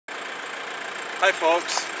Hi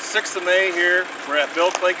folks, 6th of May here. We're at Bill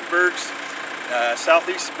Clankenberg's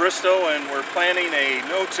southeast of Bristol, and we're planting a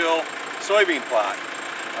no-till soybean plot.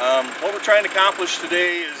 What we're trying to accomplish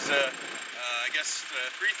today is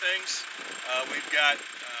three things. We've got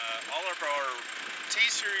all of our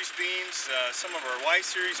T-series beans, some of our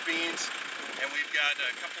Y-series beans, and we've got a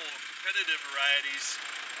couple of competitive varieties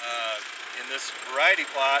in this variety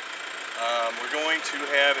plot. We're going to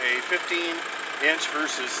have a 15-inch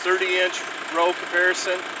versus 30-inch row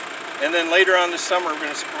comparison, and then later on this summer we're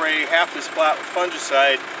going to spray half this plot with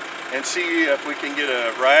fungicide and see if we can get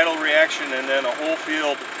a varietal reaction and then a whole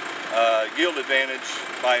field yield advantage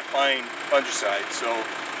by applying fungicide. So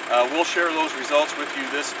we'll share those results with you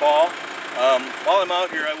this fall. While I'm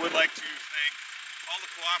out here, I would like to thank all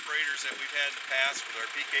the cooperators that we've had in the past with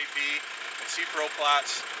our PKP and C-Pro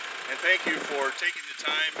plots, and thank you for taking the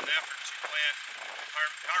time and effort to plant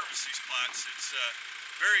and harvest these plots. It's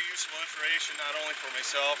very useful information, not only for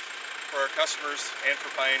myself, for our customers, and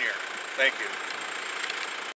for Pioneer. Thank you.